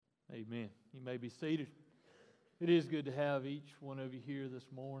Amen. You may be seated. It is good to have each one of you here this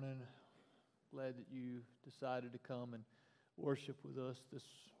morning. Glad that you decided to come and worship with us this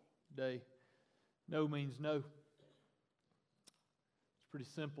day. No means no. It's pretty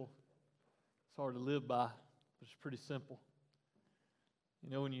simple. It's hard to live by, but it's pretty simple. You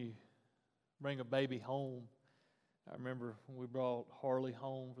know, when you bring a baby home, I remember when we brought Harley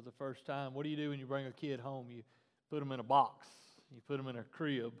home for the first time. What do you do when you bring a kid home? You put them in a box. You put them in a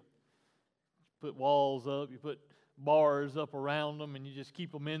crib. You put walls up. You put bars up around them, and you just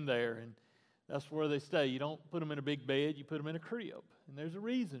keep them in there, and that's where they stay. You don't put them in a big bed. You put them in a crib, and there's a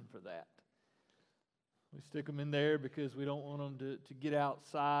reason for that. We stick them in there because we don't want them to get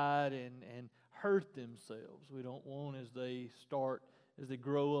outside and hurt themselves. We don't want as they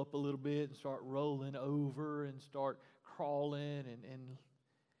grow up a little bit and start rolling over and start crawling, and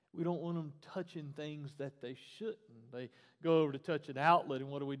we don't want them touching things that they shouldn't. They go over to touch an outlet, and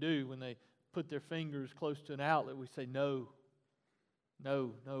what do? When they put their fingers close to an outlet, we say, no,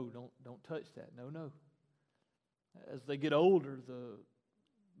 don't touch that. No. As they get older,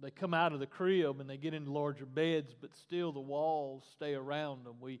 they come out of the crib and they get into larger beds, but still the walls stay around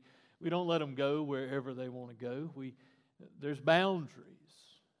them. We don't let them go wherever they want to go. There's boundaries.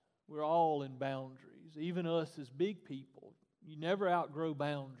 We're all in boundaries. Even us as big people, you never outgrow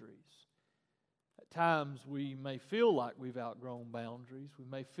boundaries. At times we may feel like we've outgrown boundaries. We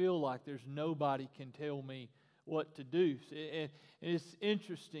may feel like there's nobody can tell me what to do. And it's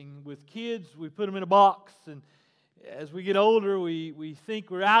interesting. With kids, we put them in a box, and as we get older, we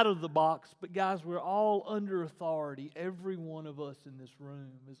think we're out of the box. But guys, we're all under authority. Every one of us in this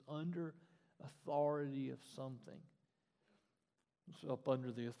room is under authority of something. It's up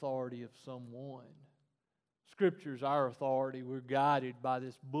under the authority of someone. Scripture's our authority. We're guided by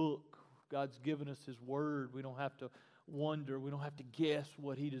this book. God's given us His Word. We don't have to wonder. We don't have to guess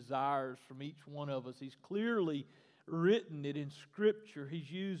what He desires from each one of us. He's clearly written it in Scripture. He's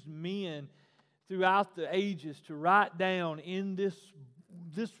used men throughout the ages to write down in this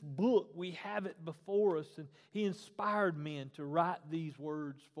book. We have it before us, and He inspired men to write these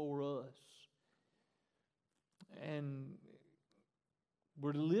words for us. And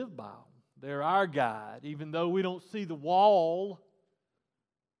we're to live by them. They're our guide. Even though we don't see the wall,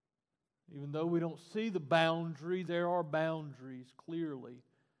 even though we don't see the boundary, there are boundaries clearly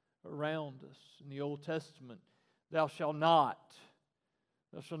around us. In the Old Testament, thou shalt not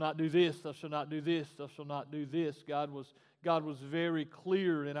do this, thou shalt not do this, thou shalt not do this. God was very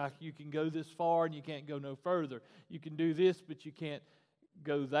clear, and you can go this far and you can't go no further. You can do this, but you can't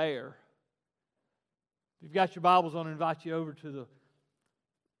go there. If you've got your Bibles on, I invite you over to the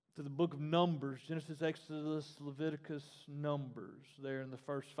book of Numbers. Genesis, Exodus, Leviticus, Numbers. There in the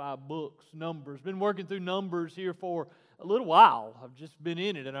first 5 books. Numbers. Been working through Numbers here for a little while. I've just been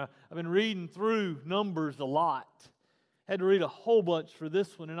in it, and I've been reading through Numbers a lot. Had to read a whole bunch for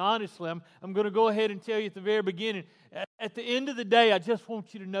this one, and honestly, I'm going to go ahead and tell you at the very beginning, at the end of the day, I just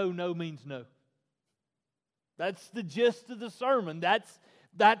want you to know no means no. That's the gist of the sermon. That's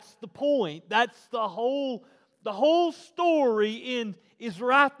the point. That's the whole story is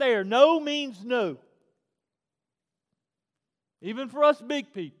right there. No means no. Even for us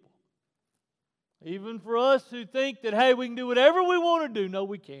big people. Even for us who think that, hey, we can do whatever we want to do. No,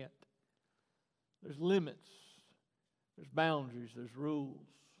 we can't. There's limits. There's boundaries. There's rules.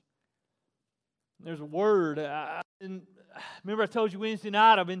 There's a word. Remember I told you Wednesday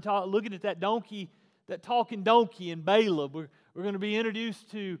night, I've been looking at that donkey, that talking donkey in Balaam. We're going to be introduced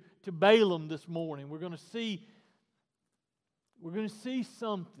to Balaam this morning. We're going to see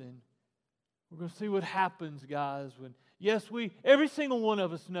something. We're going to see what happens, guys, when, yes, every single one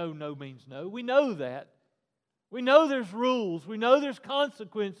of us know no means no. We know that. We know there's rules. We know there's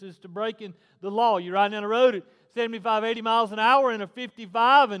consequences to breaking the law. You're riding down the road at 75, 80 miles an hour in a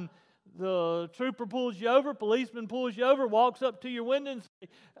 55, and the trooper pulls you over, policeman pulls you over, walks up to your window and says,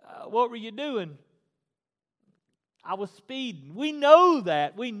 what were you doing? I was speeding. We know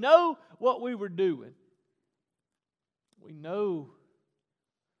that. We know what we were doing. We know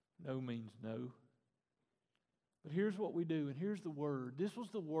no means no. But here's what we do, and here's the word. This was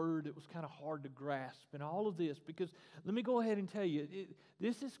the word that was kind of hard to grasp in all of this, because let me go ahead and tell you,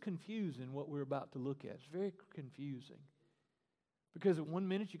 this is confusing what we're about to look at. It's very confusing. Because at one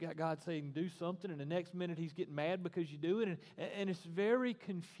minute you got God saying do something, and the next minute He's getting mad because you do it, and it's very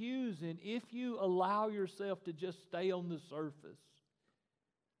confusing if you allow yourself to just stay on the surface.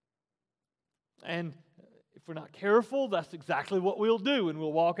 And if we're not careful, that's exactly what we'll do. And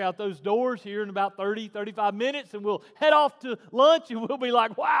we'll walk out those doors here in about 30, 35 minutes, and we'll head off to lunch, and we'll be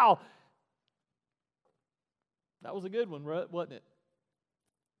like, wow, that was a good one, wasn't it?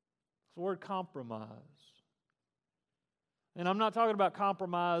 It's the word compromise. And I'm not talking about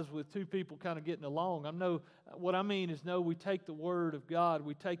compromise with two people kind of getting along. What I mean is, no, we take the Word of God,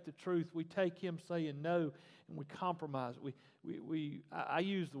 we take the truth, we take Him saying no, and we compromise. I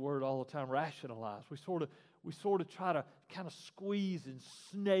use the word all the time, rationalize. We sort of try to kind of squeeze and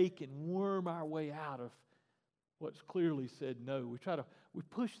snake and worm our way out of what's clearly said no. We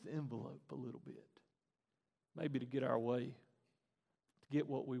push the envelope a little bit, maybe to get our way, to get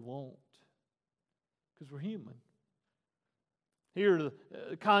what we want, because we're human. Here,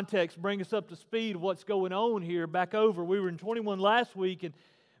 the context, bring us up to speed of what's going on here. Back over, we were in 21 last week, and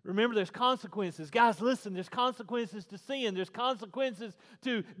remember, there's consequences. Guys, listen, there's consequences to sin. There's consequences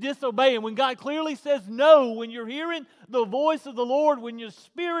to disobey. And when God clearly says no, when you're hearing the voice of the Lord, when your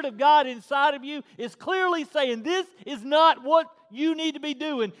Spirit of God inside of you is clearly saying, this is not what you need to be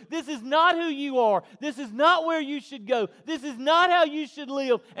doing. This is not who you are. This is not where you should go. This is not how you should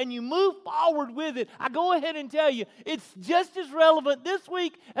live. And you move forward with it. I go ahead and tell you, it's just as relevant this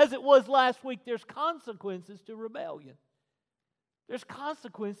week as it was last week. There's consequences to rebellion. There's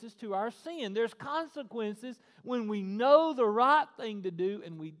consequences to our sin. There's consequences when we know the right thing to do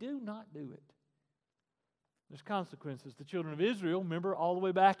and we do not do it. There's consequences. The children of Israel, remember all the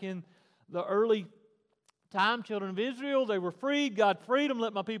way back in the early time, children of Israel, they were freed. God freed them,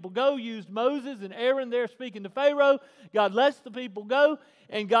 let my people go, used Moses and Aaron there speaking to Pharaoh. God lets the people go,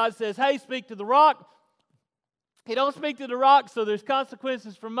 and God says, hey, speak to the rock. He don't speak to the rock, so there's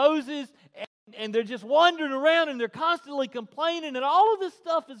consequences for Moses, and they're just wandering around, and they're constantly complaining, and all of this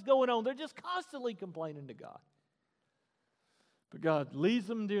stuff is going on. They're just constantly complaining to God. But God leads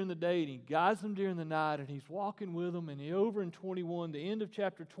them during the day, and He guides them during the night, and He's walking with them. And over in 21, the end of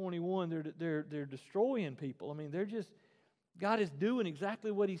chapter 21, they're destroying people. I mean, God is doing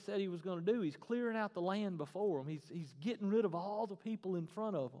exactly what He said He was going to do. He's clearing out the land before them. He's getting rid of all the people in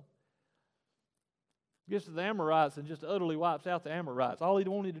front of them. Gets to the Amorites and just utterly wipes out the Amorites. All He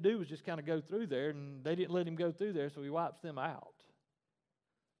wanted to do was just kind of go through there, and they didn't let Him go through there, so He wipes them out.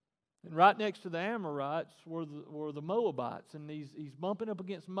 And right next to the Amorites were the Moabites, and he's bumping up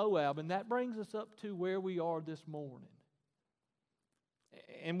against Moab, and that brings us up to where we are this morning.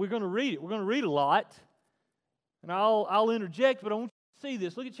 And we're going to read it. We're going to read a lot, and I'll interject, but I want you to see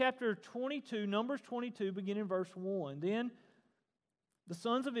this. Look at chapter 22, Numbers 22, beginning in verse 1. Then the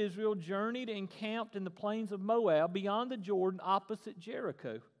sons of Israel journeyed and camped in the plains of Moab beyond the Jordan opposite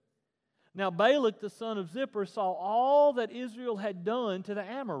Jericho. Now Balak the son of Zippor saw all that Israel had done to the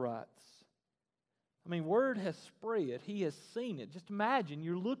Amorites. I mean, word has spread. He has seen it. Just imagine,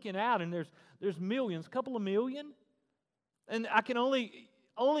 you're looking out and there's millions, a couple of million. And I can only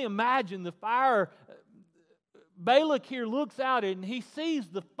imagine the fire. Balak here looks out and he sees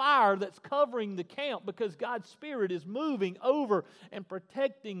the fire that's covering the camp because God's Spirit is moving over and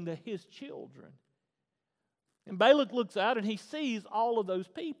protecting his children. And Balak looks out and he sees all of those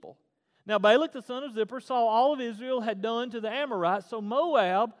people. Now Balak the son of Zippor saw all of Israel had done to the Amorites, so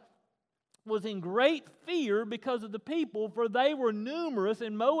Moab was in great fear because of the people, for they were numerous,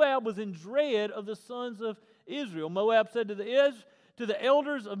 and Moab was in dread of the sons of Israel. Moab said to the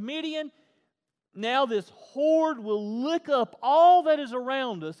elders of Midian, now this horde will lick up all that is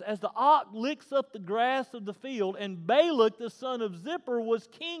around us as the ox licks up the grass of the field. And Balak the son of Zippor was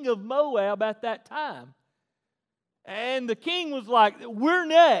king of Moab at that time. And the king was like, we're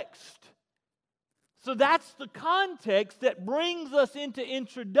next. So that's the context that brings us into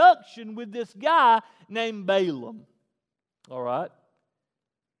introduction with this guy named Balaam. All right.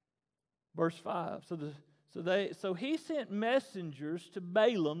 Verse 5. So he sent messengers to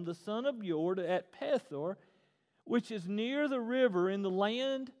Balaam, the son of Beor, at Pethor, which is near the river in the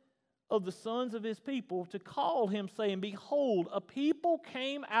land of the sons of his people, to call him, saying, behold, a people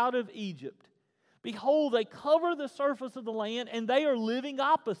came out of Egypt. Behold, they cover the surface of the land, and they are living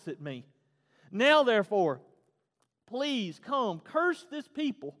opposite me. Now, therefore, please come, curse this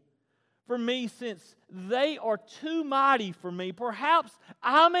people for me, since they are too mighty for me. Perhaps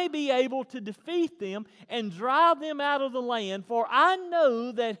I may be able to defeat them and drive them out of the land, for I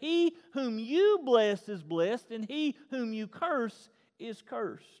know that he whom you bless is blessed, and he whom you curse is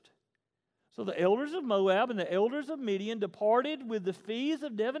cursed. So the elders of Moab and the elders of Midian departed with the fees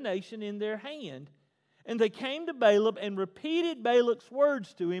of divination in their hand. And they came to Balaam and repeated Balak's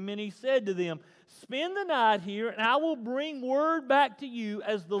words to him. And he said to them, spend the night here, and I will bring word back to you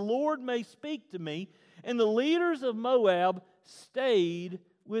as the Lord may speak to me. And the leaders of Moab stayed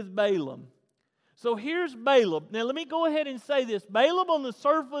with Balaam. So here's Balaam. Now let me go ahead and say this. Balaam on the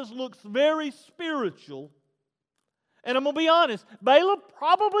surface looks very spiritual. And I'm going to be honest, Balaam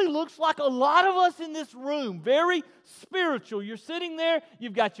probably looks like a lot of us in this room, very spiritual. You're sitting there,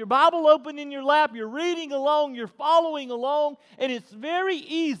 you've got your Bible open in your lap, you're reading along, you're following along, and it's very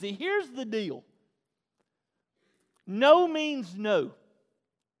easy. Here's the deal. No means no.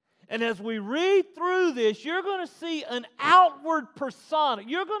 And as we read through this, you're going to see an outward persona.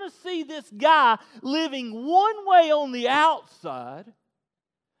 You're going to see this guy living one way on the outside,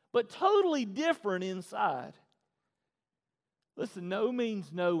 but totally different inside. Listen, no means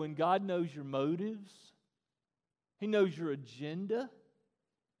no, and God knows your motives. He knows your agenda.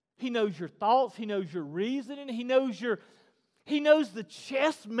 He knows your thoughts. He knows your reasoning. He knows the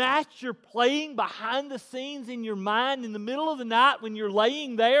chess match you're playing behind the scenes in your mind in the middle of the night when you're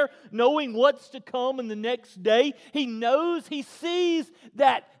laying there knowing what's to come in the next day. He knows, He sees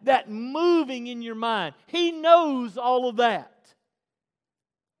that moving in your mind. He knows all of that.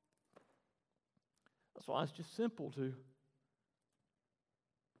 That's why it's just simple to...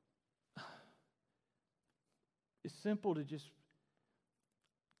 It's simple to just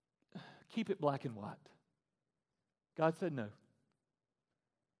keep it black and white. God said no.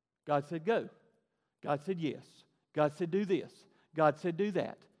 God said go. God said yes. God said do this. God said do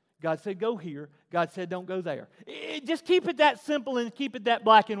that. God said go here. God said don't go there. Just keep it that simple and keep it that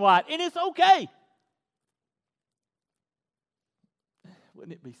black and white. And it's okay.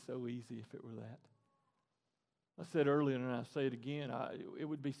 Wouldn't it be so easy if it were that? I said earlier and I say it again. It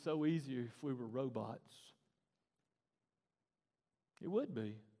would be so easy if we were robots. It would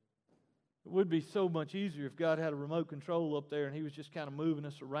be. It would be so much easier if God had a remote control up there and He was just kind of moving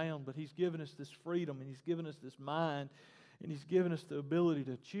us around. But He's given us this freedom and He's given us this mind and He's given us the ability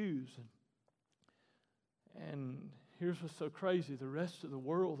to choose. And here's what's so crazy. The rest of the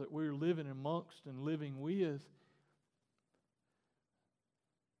world that we're living amongst and living with,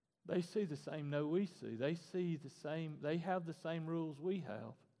 they see the same no we see. They see the same, they have the same rules we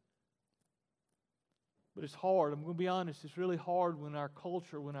have. But it's hard. I'm going to be honest. It's really hard when our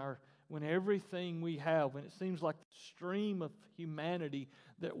culture, when everything we have, when it seems like the stream of humanity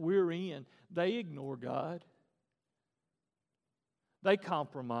that we're in, they ignore God. They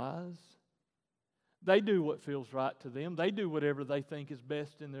compromise. They do what feels right to them. They do whatever they think is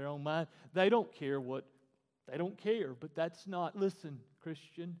best in their own mind. They don't care. But that's not, listen,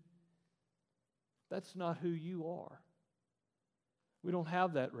 Christian, that's not who you are. We don't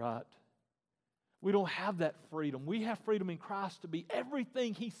have that right. We don't have that freedom. We have freedom in Christ to be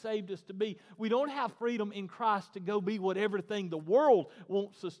everything He saved us to be. We don't have freedom in Christ to go be what everything the world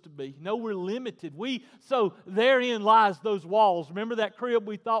wants us to be. No, we're limited. So therein lies those walls. Remember that crib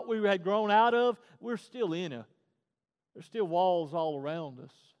we thought we had grown out of? We're still in it. There's still walls all around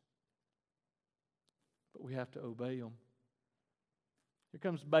us. But we have to obey them. Here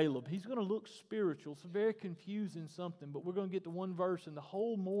comes Balaam. He's going to look spiritual. It's very confusing something, but we're going to get to one verse, and the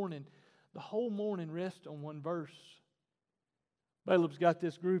whole morning rests on one verse. Balaam's got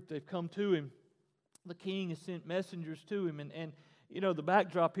this group. They've come to him. The king has sent messengers to him. And you know, the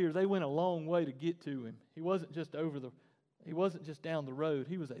backdrop here, they went a long way to get to him. He wasn't just down the road.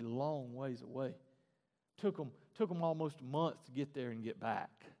 He was a long ways away. Took them almost a month to get there and get back.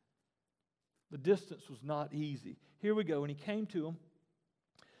 The distance was not easy. Here we go. And he came to them.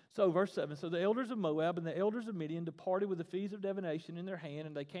 So, verse 7, so the elders of Moab and the elders of Midian departed with the fees of divination in their hand,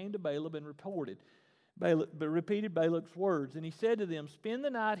 and they came to Balaam and repeated Balaam's words. And he said to them, spend the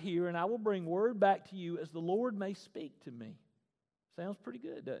night here, and I will bring word back to you as the Lord may speak to me. Sounds pretty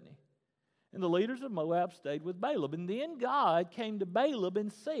good, doesn't he? And the leaders of Moab stayed with Balaam. And then God came to Balaam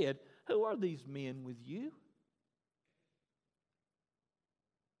and said, who are these men with you?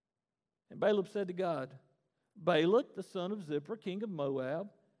 And Balaam said to God, Balak, the son of Zippor, king of Moab,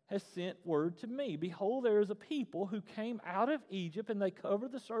 has sent word to me. Behold, there is a people who came out of Egypt, and they cover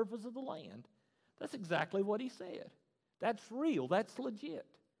the surface of the land. That's exactly what he said. That's real. That's legit.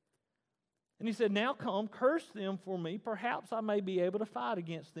 And he said, now come, curse them for me. Perhaps I may be able to fight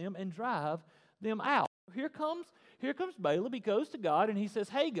against them and drive them out. Here comes Balaam. He goes to God, and he says,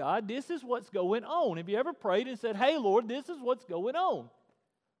 hey, God, this is what's going on. Have you ever prayed and said, hey, Lord, this is what's going on?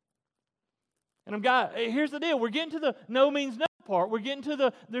 And here's the deal. We're getting to the no means no part. We're getting to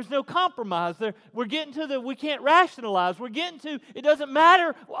the there's no compromise. We're getting to the we can't rationalize. We're getting to it doesn't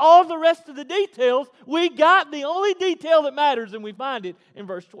matter all the rest of the details. We got the only detail that matters, and we find it in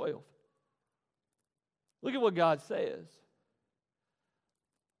verse 12. Look at what God says.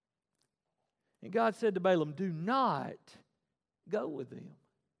 And God said to Balaam, do not go with them.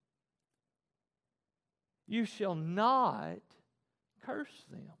 You shall not curse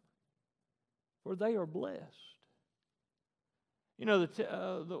them, for they are blessed. You know,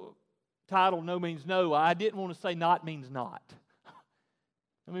 the title, No Means No, I didn't want to say not means not.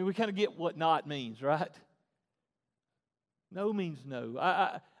 I mean, we kind of get what not means, right? No means no.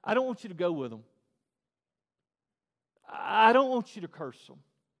 I don't want you to go with them. I don't want you to curse them.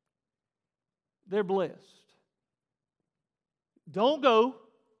 They're blessed. Don't go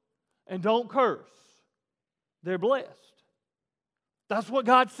and don't curse. They're blessed. That's what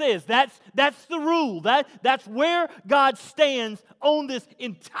God says. That's the rule. That's where God stands on this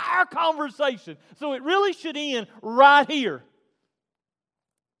entire conversation. So it really should end right here.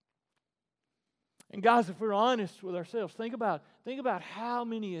 And guys, if we're honest with ourselves, think about how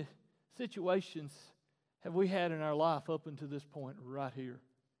many situations have we had in our life up until this point right here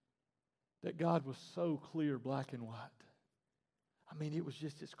that God was so clear, black and white. I mean, it was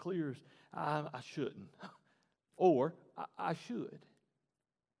just as clear as I shouldn't, or I should.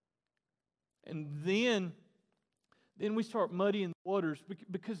 And then we start muddying the waters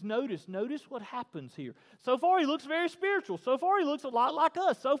because notice what happens here. So far, he looks very spiritual. So far, he looks a lot like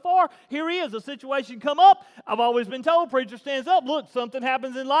us. So far, here he is, a situation come up. I've always been told, preacher stands up. Look, something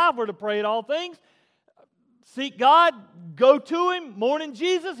happens in life. We're to pray at all things. Seek God. Go to Him. Morning,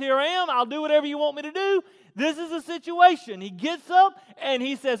 Jesus. Here I am. I'll do whatever you want me to do. This is a situation. He gets up and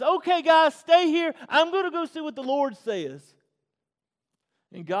he says, okay, guys, stay here. I'm going to go see what the Lord says.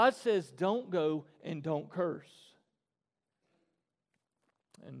 And God says, don't go and don't curse.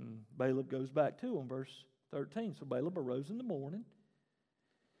 And Balaam goes back to him, verse 13. So Balaam arose in the morning.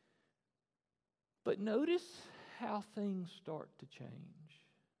 But notice how things start to change.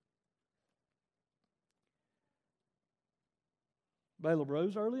 Balaam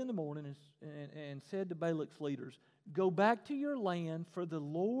rose early in the morning and said to Balak's leaders, go back to your land, for the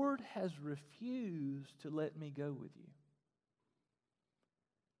Lord has refused to let me go with you.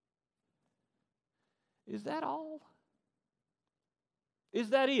 Is that all?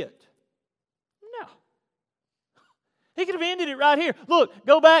 Is that it? No. He could have ended it right here. Look,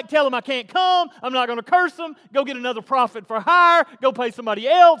 go back, tell him I can't come. I'm not going to curse him. Go get another prophet for hire. Go pay somebody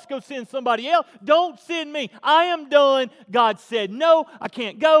else. Go send somebody else. Don't send me. I am done. God said, no, I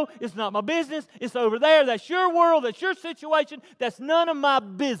can't go. It's not my business. It's over there. That's your world. That's your situation. That's none of my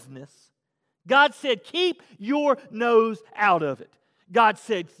business. God said, keep your nose out of it. God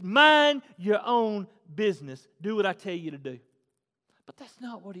said, mind your own business. Do what I tell you to do. But that's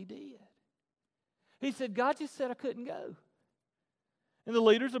not what he did. He said, God just said I couldn't go. And the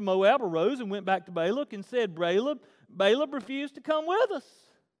leaders of Moab arose and went back to Balak and said, Balaam refused to come with us.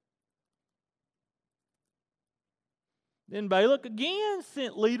 Then Balak again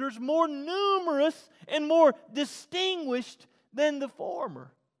sent leaders more numerous and more distinguished than the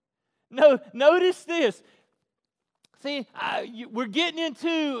former. No, notice this. See, we're getting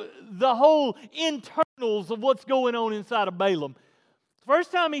into the whole internals of what's going on inside of Balaam.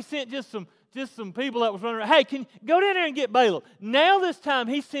 First time he sent just some people that was running around. Hey, can you go down there and get Balaam? Now this time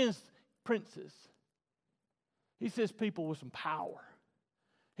he sends princes. He sends people with some power.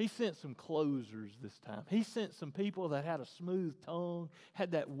 He sent some closers this time. He sent some people that had a smooth tongue,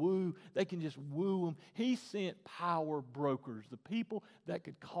 had that woo. They can just woo them. He sent power brokers, the people that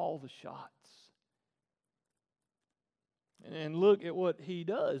could call the shots. And look at what he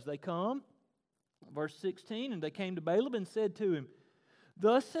does. They come, verse 16, and they came to Balaam and said to him,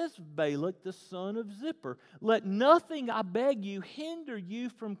 thus says Balak, the son of Zippor, let nothing, I beg you, hinder you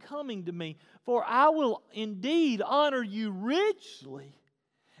from coming to me, for I will indeed honor you richly,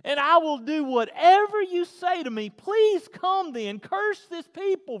 and I will do whatever you say to me. Please come then, curse this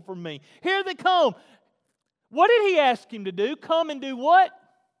people for me. Here they come. What did he ask him to do? Come and do what?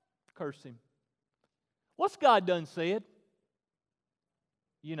 Curse him. What's God done said?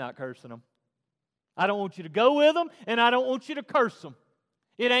 You're not cursing them. I don't want you to go with them, and I don't want you to curse them.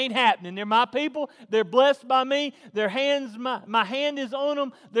 It ain't happening. They're my people. They're blessed by me. Their hands, my hand is on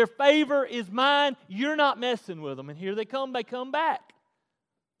them. Their favor is mine. You're not messing with them. And here they come back.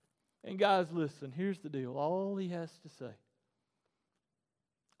 And guys, listen, here's the deal. All he has to say.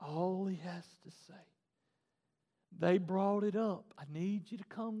 They brought it up. I need you to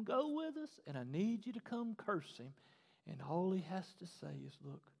come go with us, and I need you to come curse him. And all he has to say is,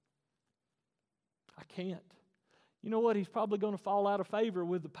 look, I can't. You know what? He's probably going to fall out of favor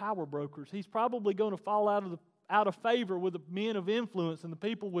with the power brokers. He's probably going to fall out of favor with the men of influence and the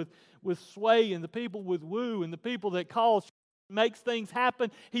people with sway and the people with woo and the people that makes things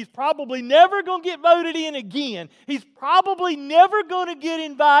happen. He's probably never going to get voted in again. He's probably never going to get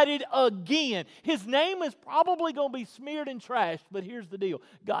invited again. His name is probably going to be smeared and trashed. But here's the deal.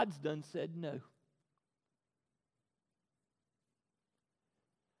 God's done said no.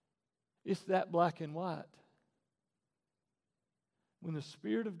 It's that black and white. When the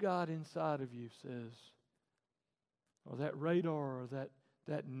Spirit of God inside of you says, or that radar, or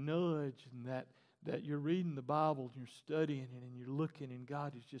that nudge, and that you're reading the Bible and you're studying it and you're looking and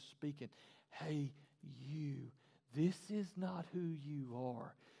God is just speaking, hey, you, this is not who you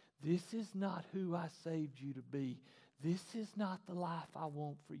are. This is not who I saved you to be. This is not the life I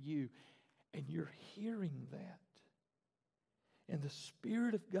want for you. And you're hearing that. And the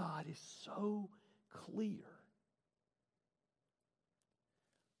Spirit of God is so clear.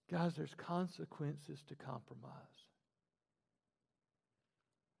 Guys, there's consequences to compromise.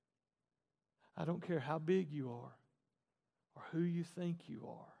 I don't care how big you are or who you think you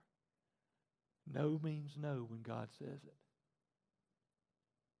are. No means no when God says it.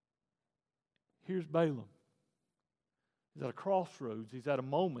 Here's Balaam. He's at a crossroads. He's at a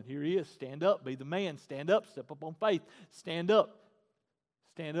moment. Here he is. Stand up. Be the man. Stand up. Step up on faith. Stand up.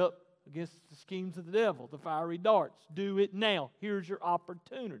 Stand up against the schemes of the devil, the fiery darts. Do it now. Here's your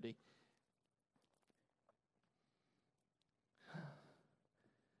opportunity.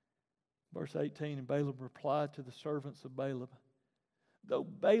 Verse 18, and Balaam replied to the servants of Balaam. Though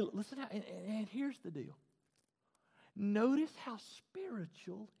Balaam, listen, and here's the deal. Notice how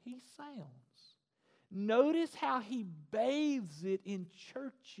spiritual he sounds. Notice how he bathes it in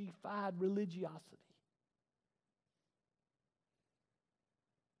churchified religiosity.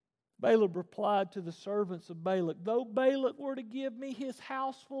 Balaam replied to the servants of Balak, though Balak were to give me his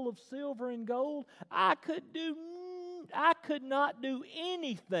house full of silver and gold, I could not do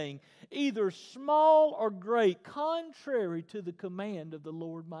anything, either small or great, contrary to the command of the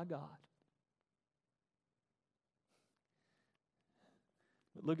Lord my God.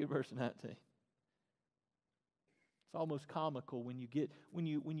 But look at verse 19. It's almost comical when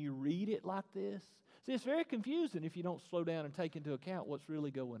you read it like this. See, it's very confusing if you don't slow down and take into account what's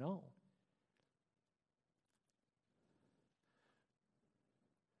really going on.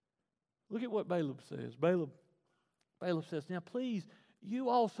 Look at what Balaam says. Balaam says, now please, you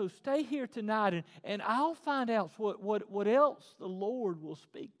also stay here tonight and I'll find out what else the Lord will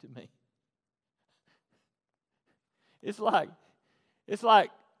speak to me. It's like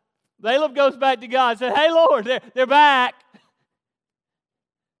Balaam goes back to God and says, hey Lord, they're back.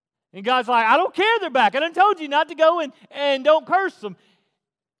 And God's like, I don't care they're back. I done told you not to go and don't curse them.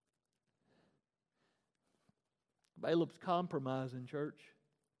 Balaam's compromising, church.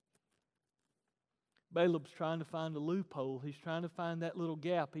 Balaam's trying to find a loophole. He's trying to find that little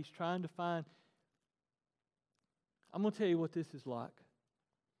gap. He's trying to find... I'm going to tell you what this is like.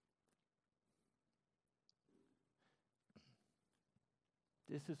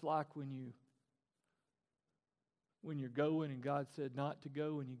 This is like when you're going and God said not to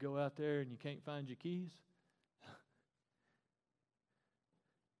go and you go out there and you can't find your keys.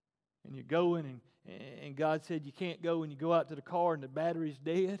 And you're going and God said you can't go and you go out to the car and the battery's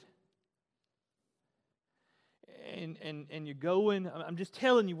dead. And you're going, I'm just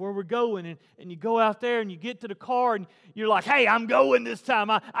telling you where we're going, and you go out there and you get to the car and you're like, hey, I'm going this time.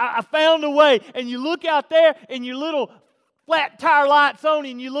 I found a way. And you look out there and your little flat tire light's on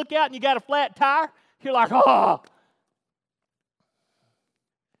and you look out and you got a flat tire. You're like, oh.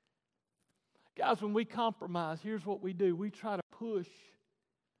 Guys, when we compromise, here's what we do. We try to push.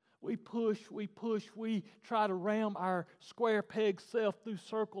 We try to ram our square peg self through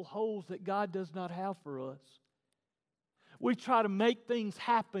circle holes that God does not have for us. We try to make things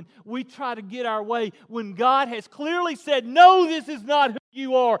happen. We try to get our way when God has clearly said, no, this is not who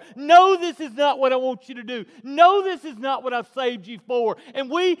you are. No, this is not what I want you to do. No, this is not what I've saved you for. And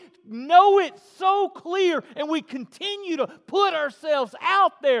we know it so clear, and we continue to put ourselves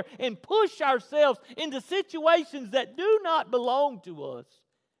out there and push ourselves into situations that do not belong to us.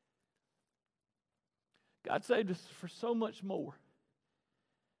 God saved us for so much more.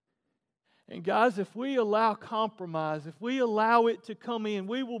 And guys, if we allow compromise, if we allow it to come in,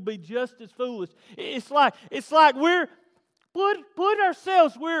 we will be just as foolish. It's like we're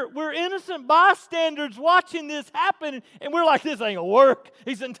innocent bystanders watching this happen, and we're like, this ain't gonna work.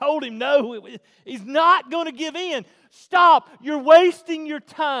 He's told him no. He's not gonna give in. Stop. You're wasting your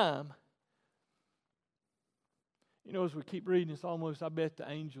time. You know, as we keep reading, it's almost, I bet the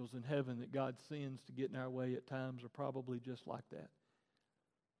angels in heaven that God sends to get in our way at times are probably just like that.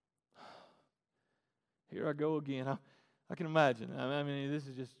 Here I go again. I can imagine. I mean, this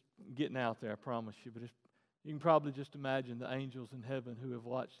is just getting out there, I promise you. But you can probably just imagine the angels in heaven who have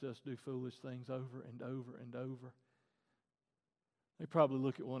watched us do foolish things over and over and over. They probably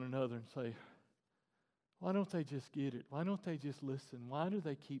look at one another and say, why don't they just get it? Why don't they just listen? Why do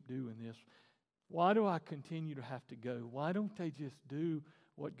they keep doing this? Why do I continue to have to go? Why don't they just do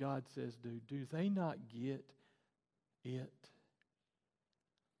what God says do? Do they not get it?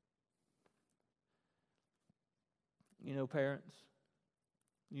 You know, parents,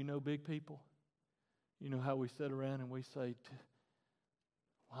 you know, big people, you know how we sit around and we say,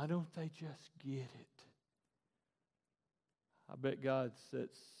 why don't they just get it? I bet God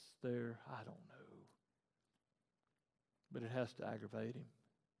sits there, I don't know. But it has to aggravate Him.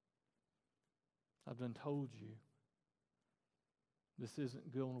 I've done told you, this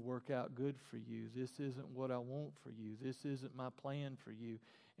isn't going to work out good for you. This isn't what I want for you. This isn't my plan for you.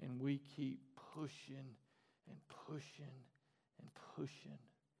 And we keep pushing and pushing and pushing.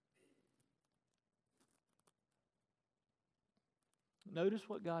 Notice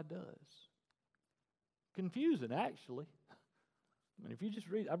what God does. Confusing, actually. I mean, if you just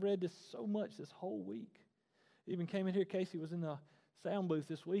read, I've read this so much this whole week. Even came in here, Casey was in the sound booth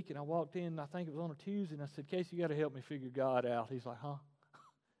this week, and I walked in, I think it was on a Tuesday, and I said, Casey, you got to help me figure God out. He's like, huh?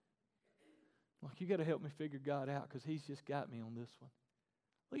 Like, you got to help me figure God out because He's just got me on this one.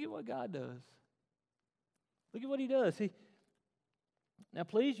 Look at what God does. Look at what He does. Now,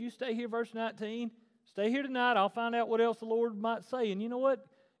 please, you stay here, verse 19. Stay here tonight. I'll find out what else the Lord might say. And you know what?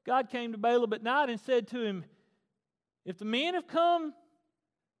 God came to Balaam at night and said to him, if the men have come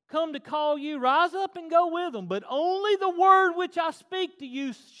to call you, rise up and go with them. But only the word which I speak to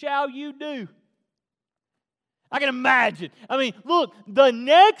you shall you do. I can imagine. I mean, look, the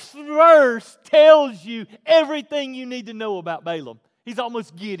next verse tells you everything you need to know about Balaam. He's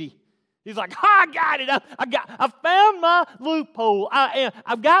almost giddy. He's like, I got it. I found my loophole.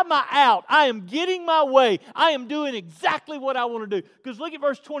 I've got my out. I am getting my way. I am doing exactly what I want to do. Because look at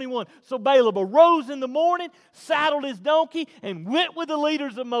verse 21. So Balaam arose in the morning, saddled his donkey, and went with the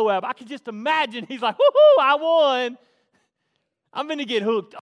leaders of Moab. I can just imagine. He's like, woohoo, I won. I'm going to get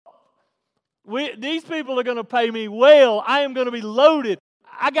hooked. These people are going to pay me well. I am going to be loaded.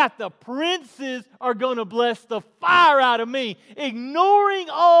 I got the princes are going to bless the fire out of me. Ignoring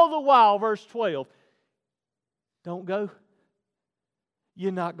all the while, verse 12. Don't go.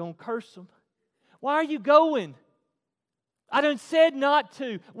 You're not going to curse them. Why are you going? I done said not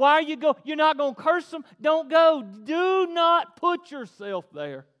to. Why are you going? You're not going to curse them? Don't go. Do not put yourself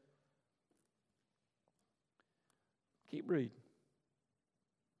there. Keep reading.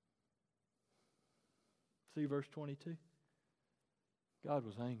 See verse 22. God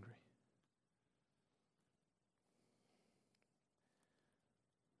was angry.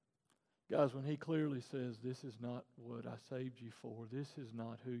 Guys, when He clearly says, this is not what I saved you for, this is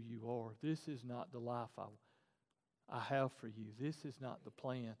not who you are, this is not the life I have for you, this is not the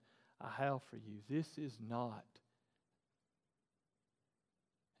plan I have for you, this is not.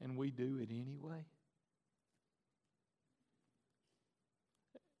 And we do it anyway.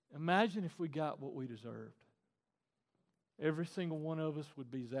 Imagine if we got what we deserved. Every single one of us would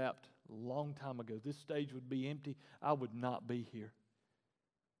be zapped a long time ago. This stage would be empty. I would not be here.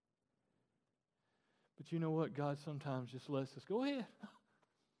 But you know what? God sometimes just lets us go ahead.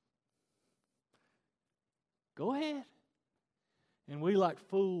 Go ahead. And we like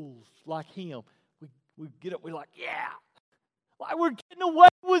fools like Him. We get up, we're like, yeah. Like we're getting away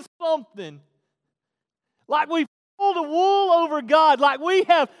with something. Like we pulled the wool over God. Like we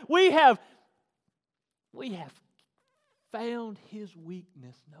have found His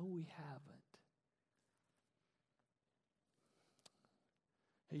weakness. No, we haven't.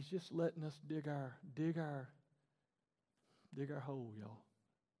 He's just letting us dig our hole, y'all.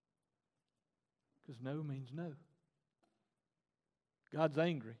 Because no means no. God's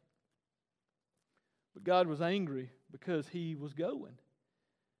angry. But God was angry because He was going.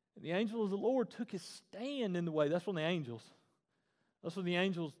 And the angel of the Lord took His stand in the way. That's from the angels. That's from the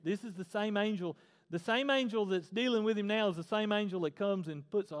angels. This is the same angel. The same angel that's dealing with him now is the same angel that comes and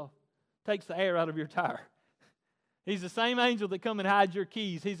takes the air out of your tire. He's the same angel that comes and hides your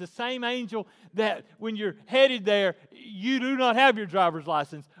keys. He's the same angel that when you're headed there, you do not have your driver's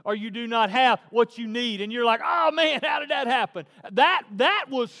license or you do not have what you need. And you're like, oh man, how did that happen? That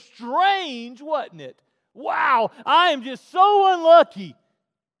was strange, wasn't it? Wow, I am just so unlucky.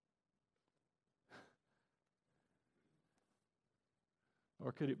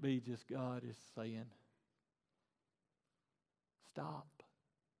 Or could it be just God is saying, stop.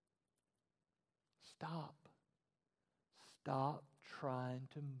 Stop. Stop trying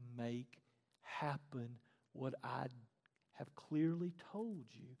to make happen what I have clearly told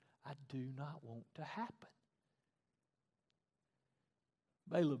you I do not want to happen.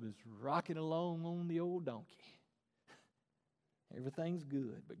 Balaam is rocking along on the old donkey. Everything's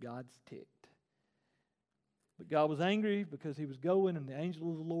good, but God's ticked. But God was angry because he was going, and the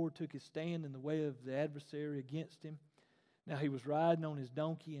angel of the Lord took his stand in the way of the adversary against him. Now he was riding on his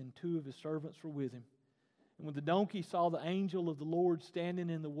donkey, and two of his servants were with him. And when the donkey saw the angel of the Lord standing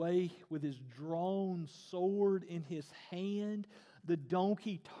in the way with his drawn sword in his hand, the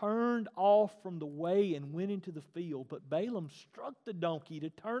donkey turned off from the way and went into the field. But Balaam struck the donkey to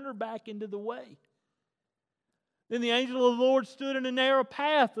turn her back into the way. Then the angel of the Lord stood in a narrow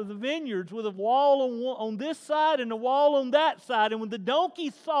path of the vineyards with a wall on this side and a wall on that side. And when the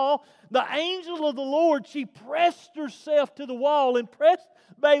donkey saw the angel of the Lord, she pressed herself to the wall and pressed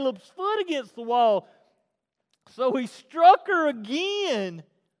Balaam's foot against the wall. So he struck her again.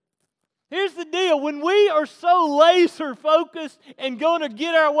 Here's the deal. When we are so laser focused and going to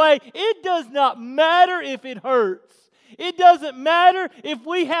get our way, it does not matter if it hurts. It doesn't matter if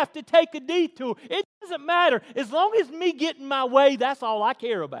we have to take a detour. It doesn't matter. As long as me getting my way, that's all I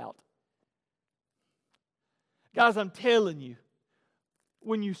care about. Guys, I'm telling you,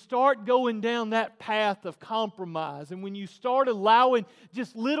 when you start going down that path of compromise and when you start allowing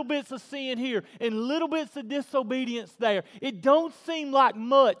just little bits of sin here and little bits of disobedience there, it don't seem like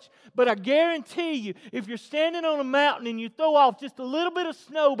much, but I guarantee you, if you're standing on a mountain and you throw off just a little bit of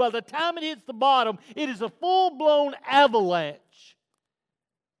snow, by the time it hits the bottom, it is a full-blown avalanche.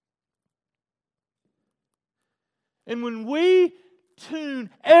 And when we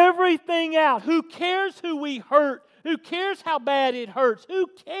tune everything out, who cares who we hurt? Who cares how bad it hurts? Who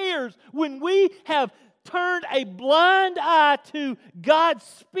cares when we have turned a blind eye to God's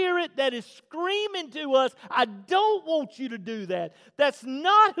Spirit that is screaming to us, I don't want you to do that. That's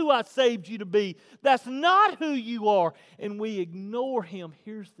not who I saved you to be. That's not who you are. And we ignore Him.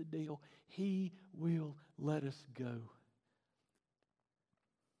 Here's the deal. He will let us go.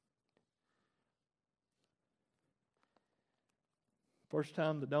 First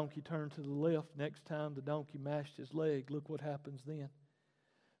time the donkey turned to the left. Next time the donkey mashed his leg. Look what happens then.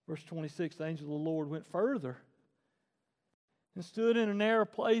 Verse 26, the angel of the Lord went further and stood in a narrow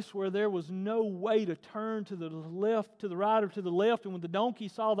place where there was no way to turn to the left, to the right, or to the left. And when the donkey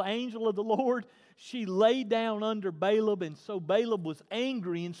saw the angel of the Lord, she lay down under Balaam. And so Balaam was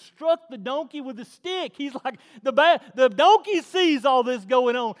angry and struck the donkey with a stick. He's like, the donkey sees all this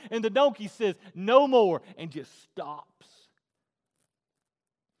going on. And the donkey says, no more, and just stops.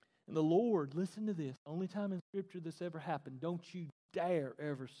 And the Lord, listen to this, only time in Scripture this ever happened, don't you dare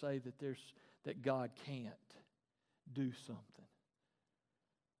ever say that God can't do something.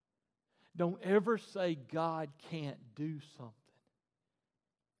 Don't ever say God can't do something.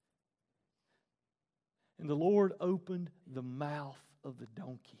 And the Lord opened the mouth of the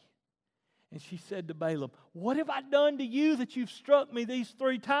donkey. And she said to Balaam, what have I done to you that you've struck me these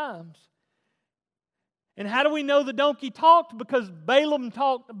 3 times? And how do we know the donkey talked? Because Balaam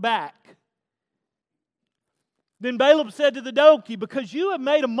talked back. Then Balaam said to the donkey, because you have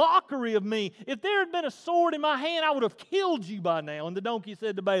made a mockery of me. If there had been a sword in my hand, I would have killed you by now. And the donkey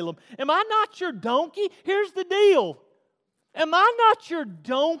said to Balaam, am I not your donkey? Here's the deal. Am I not your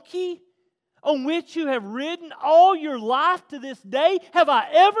donkey on which you have ridden all your life to this day? Have I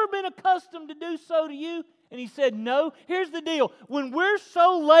ever been accustomed to do so to you? And he said, no. Here's the deal. When we're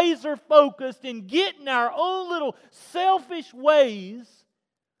so laser focused in getting our own little selfish ways,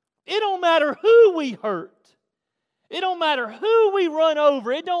 it don't matter who we hurt. It don't matter who we run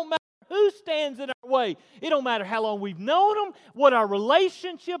over. It don't matter who stands in our way. It don't matter how long we've known them, what our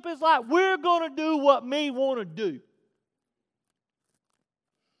relationship is like. We're going to do what we want to do.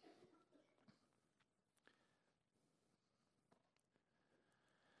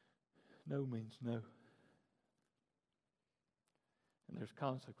 No means no. And there's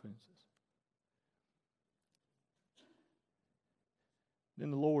consequences.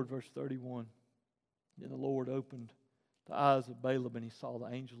 Then the Lord, verse 31, then the Lord opened the eyes of Balaam, and he saw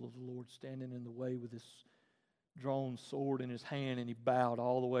the angel of the Lord standing in the way with his drawn sword in his hand, and he bowed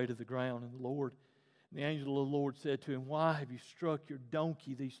all the way to the ground. And the angel of the Lord said to him, why have you struck your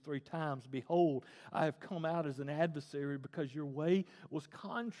donkey these 3 times? Behold, I have come out as an adversary because your way was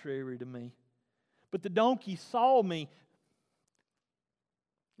contrary to me. But the donkey saw me.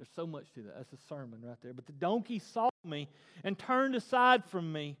 There's so much to that. That's a sermon right there. But the donkey saw me and turned aside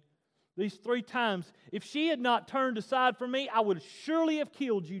from me these 3 times. If she had not turned aside from me, I would surely have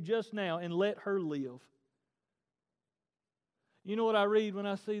killed you just now and let her live. You know what I read when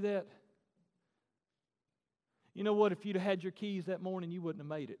I see that? You know what? If you'd have had your keys that morning, you wouldn't have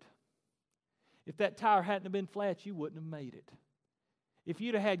made it. If that tire hadn't have been flat, you wouldn't have made it. If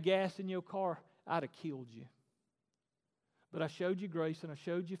you'd have had gas in your car, I'd have killed you. But I showed you grace and I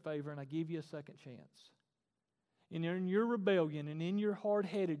showed you favor and I gave you a second chance. And in your rebellion and in your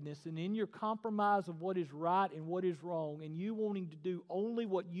hard-headedness and in your compromise of what is right and what is wrong and you wanting to do only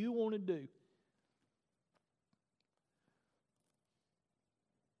what you want to do,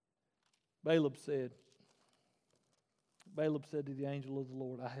 Balaam said, Balaam said to the angel of the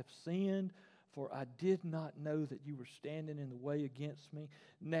Lord, I have sinned, for I did not know that you were standing in the way against me.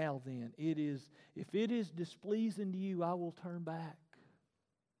 Now then, if it is displeasing to you, I will turn back.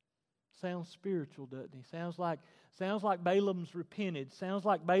 Sounds spiritual, doesn't he? Sounds like Balaam's repented. Sounds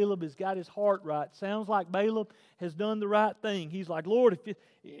like Balaam has got his heart right. Sounds like Balaam has done the right thing. He's like, Lord,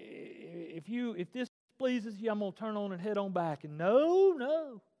 if this pleases you, I'm going to turn on and head on back. And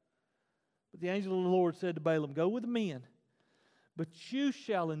no. But the angel of the Lord said to Balaam, go with the men, but you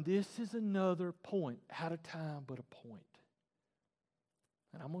shall, and this is another point, out of time but a point.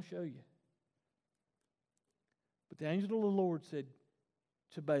 And I'm going to show you. But the angel of the Lord said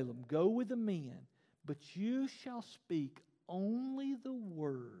to Balaam, go with the men, but you shall speak only the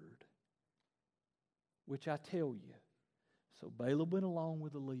word which I tell you. So Balaam went along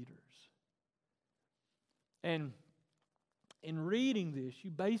with the leaders. And in reading this,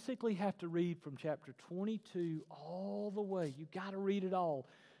 you basically have to read from chapter 22 all the way. You've got to read it all.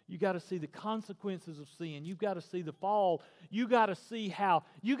 You've got to see the consequences of sin. You've got to see the fall. You've got to see how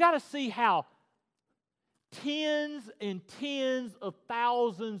tens and tens of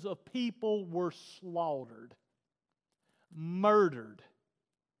thousands of people were slaughtered, murdered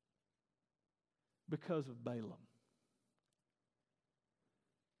because of Balaam.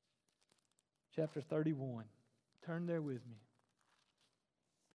 Chapter 31. Turn there with me.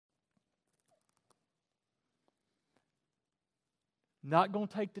 Not going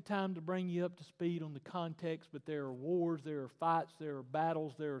to take the time to bring you up to speed on the context, but there are wars, there are fights, there are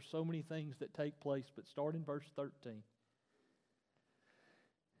battles, there are so many things that take place. But start in verse 13.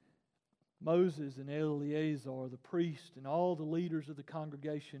 Moses and Eleazar, the priest, and all the leaders of the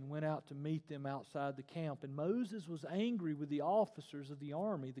congregation went out to meet them outside the camp. And Moses was angry with the officers of the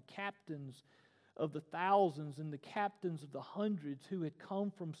army, the captains of the thousands and the captains of the hundreds who had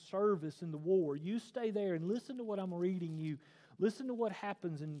come from service in the war. You stay there and listen to what I'm reading you. Listen to what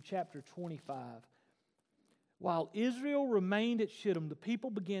happens in chapter 25. While Israel remained at Shittim, the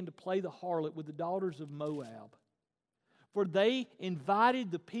people began to play the harlot with the daughters of Moab. For they invited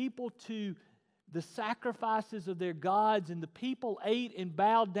the people to the sacrifices of their gods, and the people ate and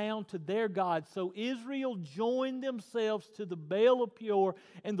bowed down to their gods. So Israel joined themselves to the Baal of Peor,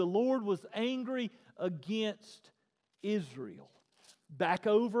 and the Lord was angry against Israel. Back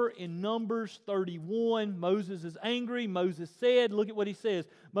over in Numbers 31, Moses is angry. Moses said, look at what he says.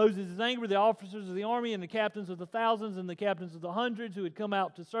 Moses is angry with the officers of the army and the captains of the thousands and the captains of the hundreds who had come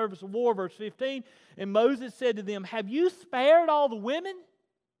out to service of war. Verse 15, and Moses said to them, have you spared all the women?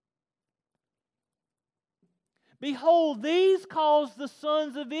 Behold, these caused the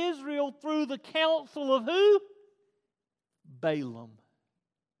sons of Israel through the counsel of who? Balaam.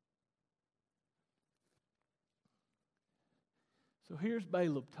 So here's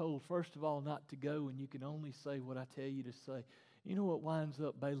Balaam told, first of all, not to go, and you can only say what I tell you to say. You know what winds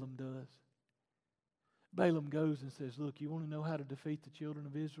up Balaam does? Balaam goes and says, look, you want to know how to defeat the children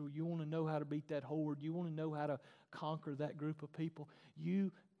of Israel? You want to know how to beat that horde? You want to know how to conquer that group of people?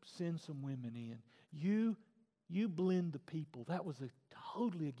 You send some women in. You blend the people. That was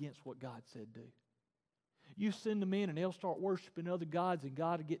totally against what God said do. You send them in and they'll start worshiping other gods, and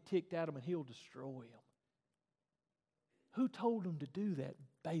God will get ticked at them and He'll destroy them. Who told them to do that?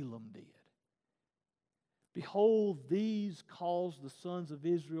 Balaam did. Behold, these caused the sons of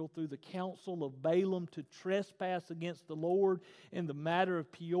Israel through the counsel of Balaam to trespass against the Lord in the matter of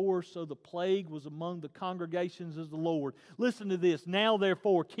Peor, so the plague was among the congregations of the Lord. Listen to this. Now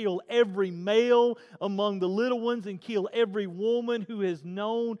therefore kill every male among the little ones, and kill every woman who has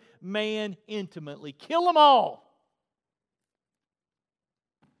known man intimately. Kill them all.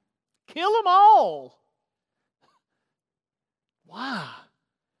 Kill them all. Why?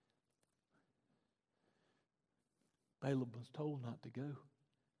 Balaam was told not to go.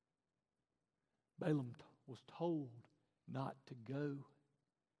 Balaam was told not to go.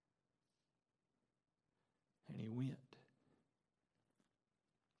 And he went.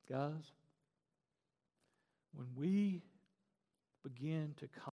 Guys, when we begin to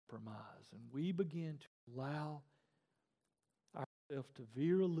compromise and we begin to allow ourselves to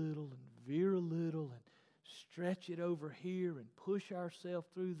veer a little and stretch it over here and push ourselves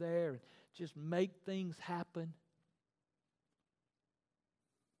through there and just make things happen,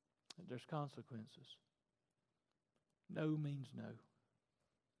 there's consequences. No means no.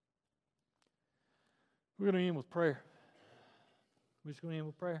 We're going to end with prayer. We're just going to end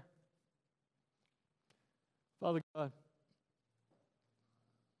with prayer. Father God,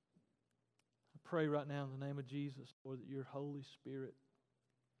 I pray right now in the name of Jesus, Lord, that your Holy Spirit,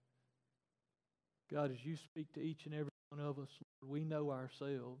 God, as you speak to each and every one of us, Lord, we know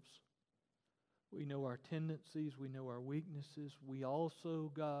ourselves. We know our tendencies. We know our weaknesses. We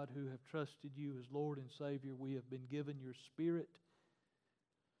also, God, who have trusted you as Lord and Savior, we have been given your Spirit,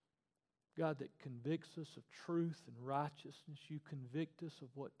 God, that convicts us of truth and righteousness. You convict us of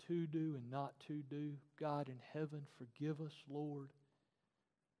what to do and not to do. God in heaven, forgive us, Lord.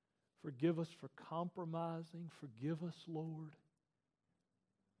 Forgive us for compromising. Forgive us, Lord,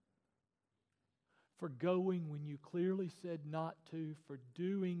 for going when you clearly said not to, for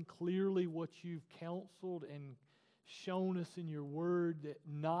doing clearly what you've counseled and shown us in your word that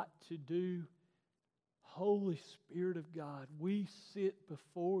not to do. Holy Spirit of God, we sit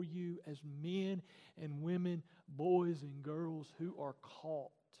before you as men and women, boys and girls who are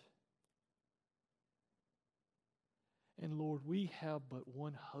caught. And Lord, we have but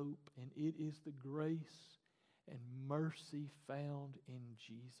one hope, and it is the grace and mercy found in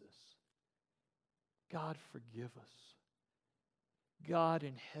Jesus. God, forgive us. God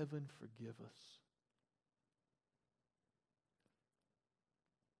in heaven, forgive us.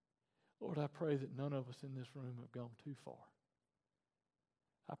 Lord, I pray that none of us in this room have gone too far.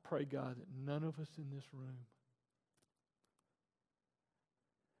 I pray, God, that none of us in this room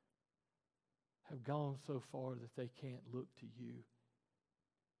have gone so far that they can't look to you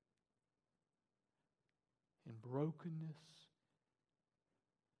in brokenness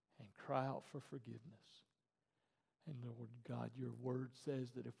and cry out for forgiveness. And Lord God, your word says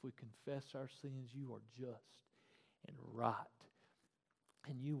that if we confess our sins, you are just and right.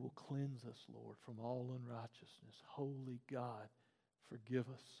 And you will cleanse us, Lord, from all unrighteousness. Holy God, forgive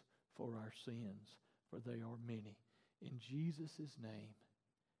us for our sins, for they are many. In Jesus' name,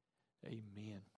 amen.